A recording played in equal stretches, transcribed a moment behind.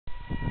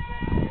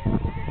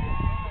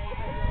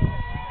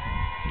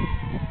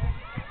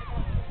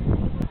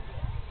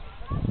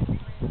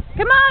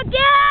Come on,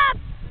 Gabs!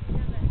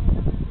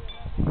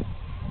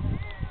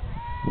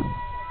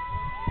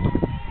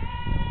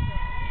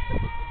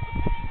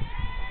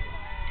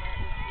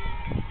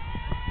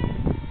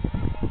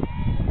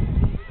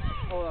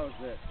 Oh, that was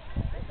it.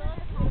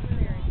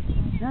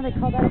 No, they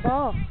called that a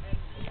ball.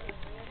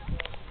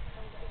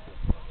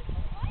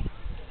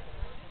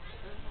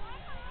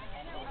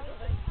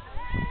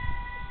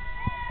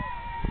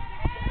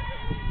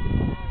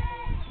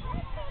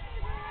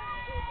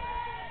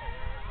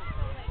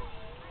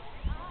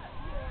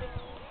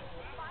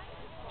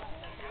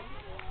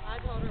 I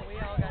told her we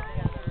all got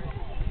together.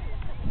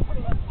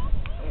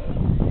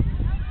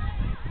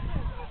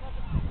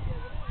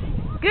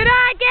 Good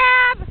eye,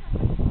 Gab!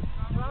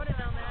 Voted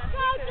on that. We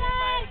could have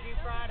invited you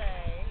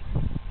Friday.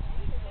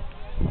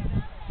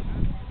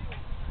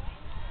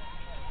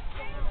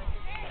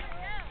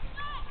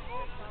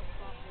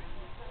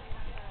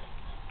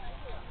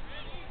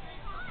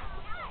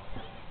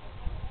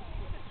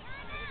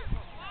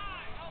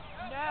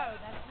 No,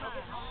 that's not.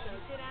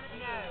 Sit down and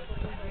no.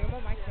 Zoom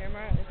on my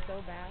camera is so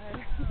bad.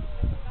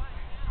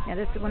 Yeah,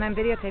 this when I'm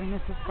videotaping,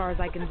 this is as far as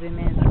I can zoom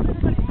in.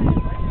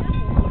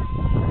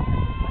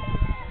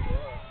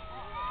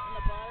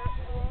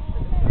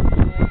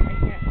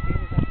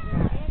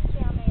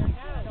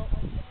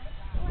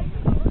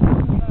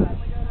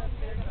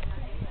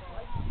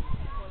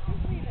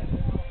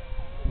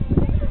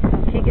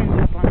 Keegan's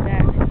up on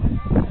deck.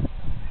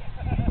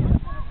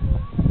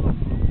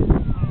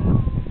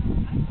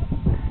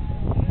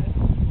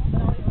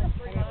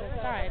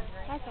 Side.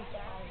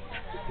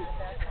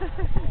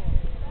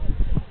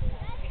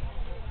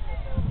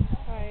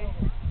 Sorry.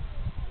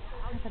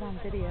 I have it on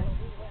video.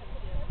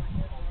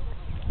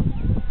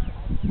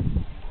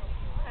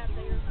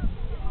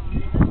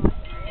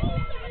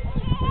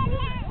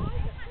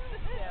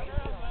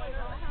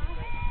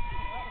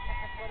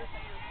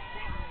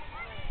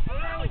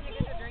 When you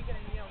get to drinking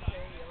and you don't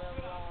care, you let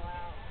it all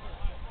out.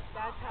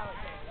 That's how it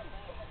goes.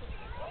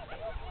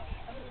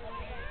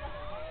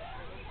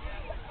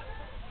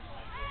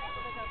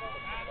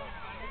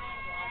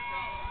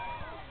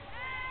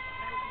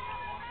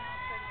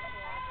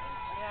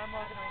 Yeah, I'm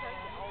walking around.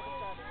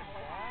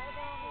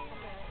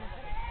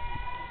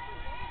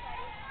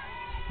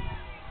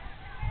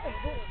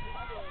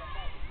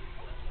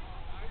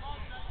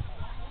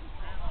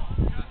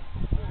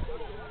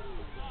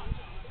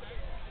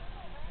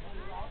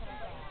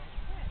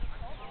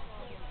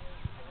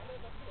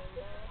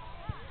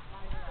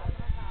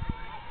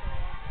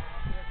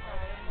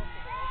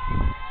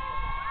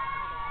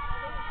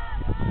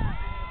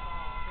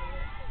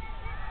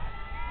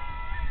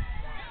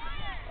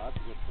 That's a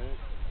good pick.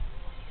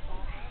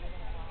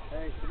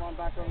 Hey, come on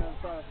back on the other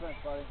side of the fence,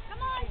 buddy.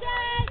 Come on,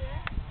 guys!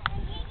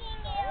 I'm kicking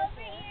it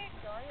over here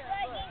so I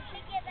can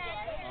kick it back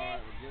over there.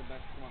 Alright, we'll get it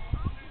back. Come on.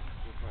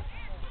 Good play.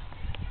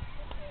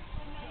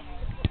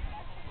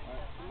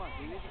 Alright, come on.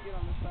 You need to get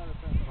on this side of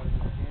the fence, buddy.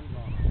 There's games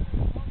on.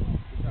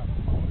 Good job.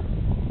 Come on.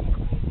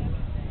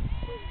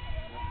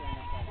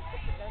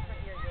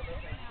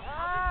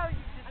 Oh,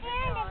 you just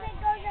And if it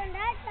goes on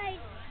that side,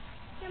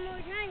 10 more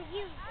times,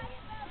 you.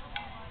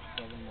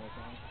 7 more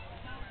times.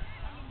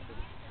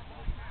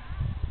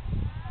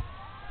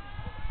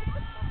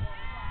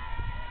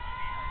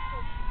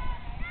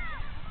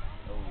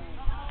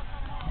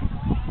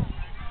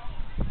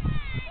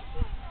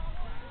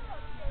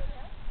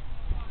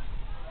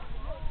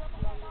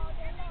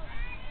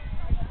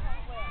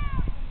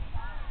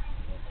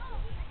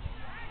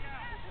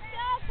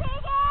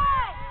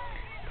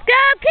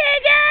 Go,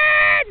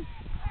 Keegan!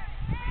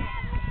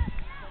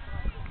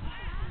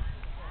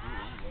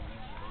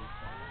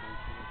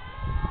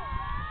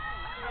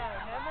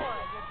 No more.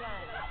 You're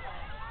done.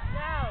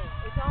 No,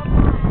 it's all done.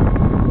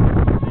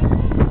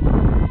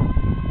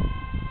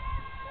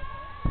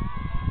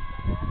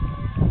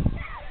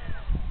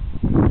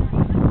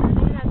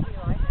 It has to be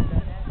like that,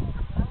 doesn't it?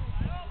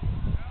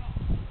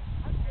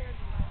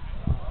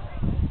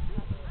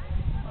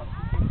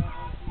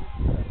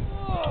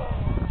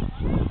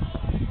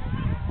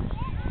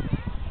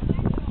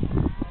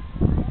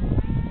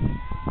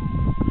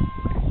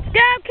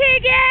 Go,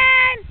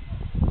 Keegan!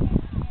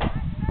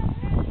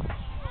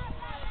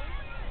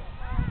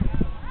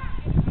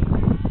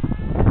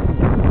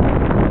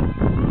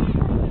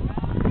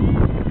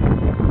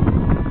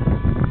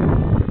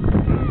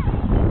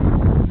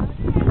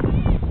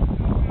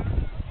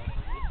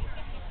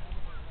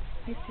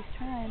 At least he's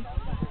trying.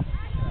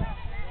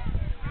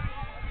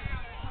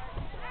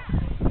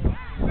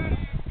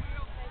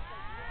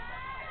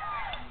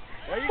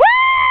 Woo!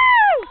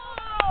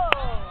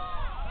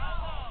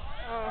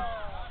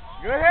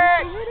 Good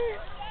hit!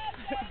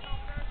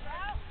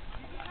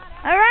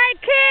 All right,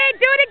 kid,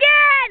 do it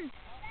again!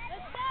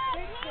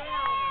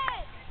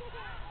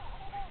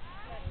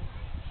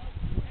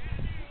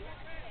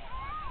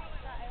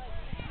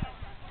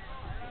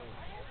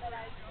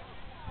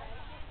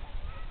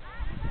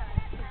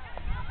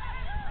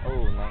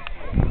 Oh, nice.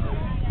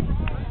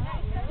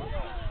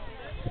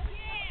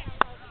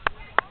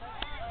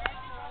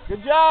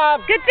 Good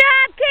job! Good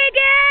job,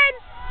 Keegan!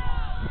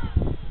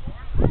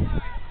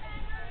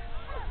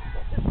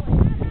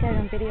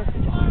 video so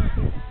Josh can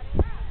see it.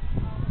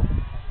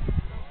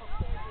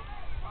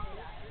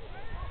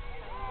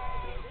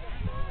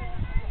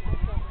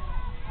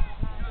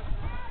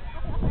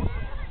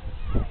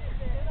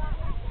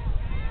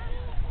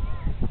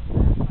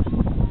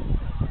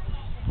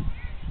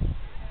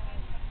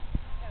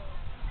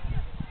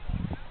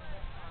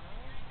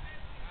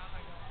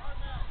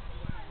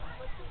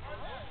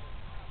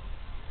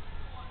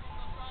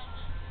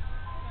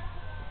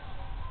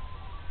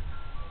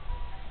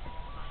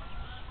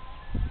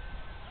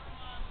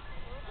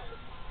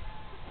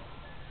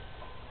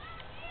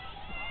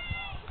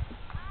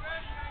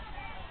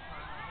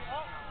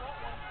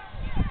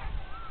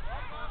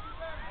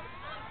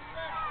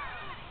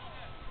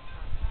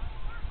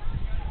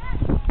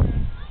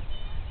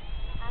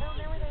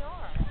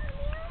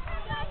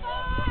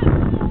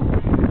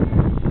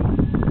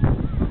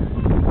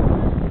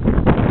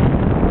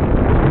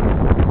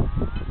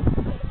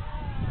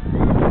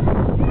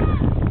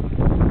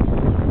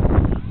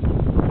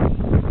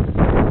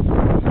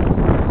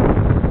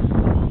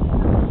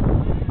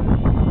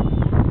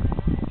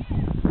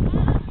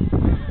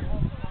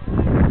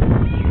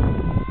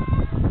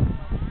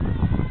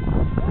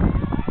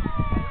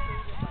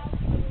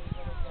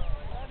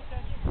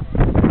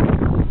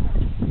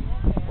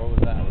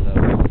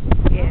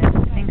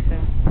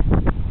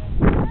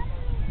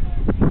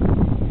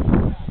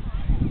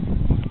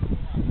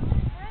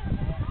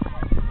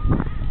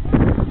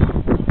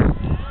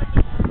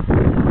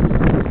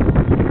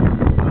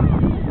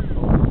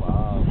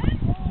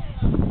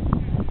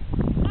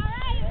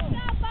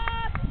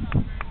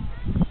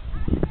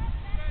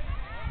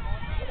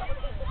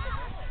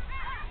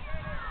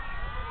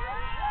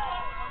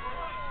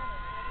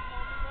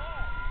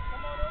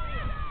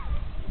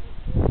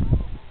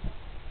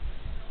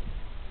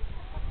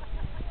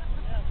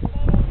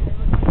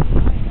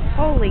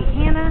 Holy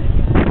Hannah,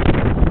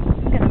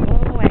 I'm gonna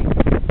blow away.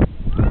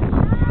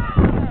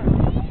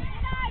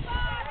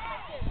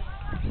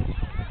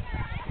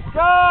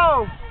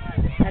 Go!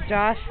 That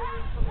Josh?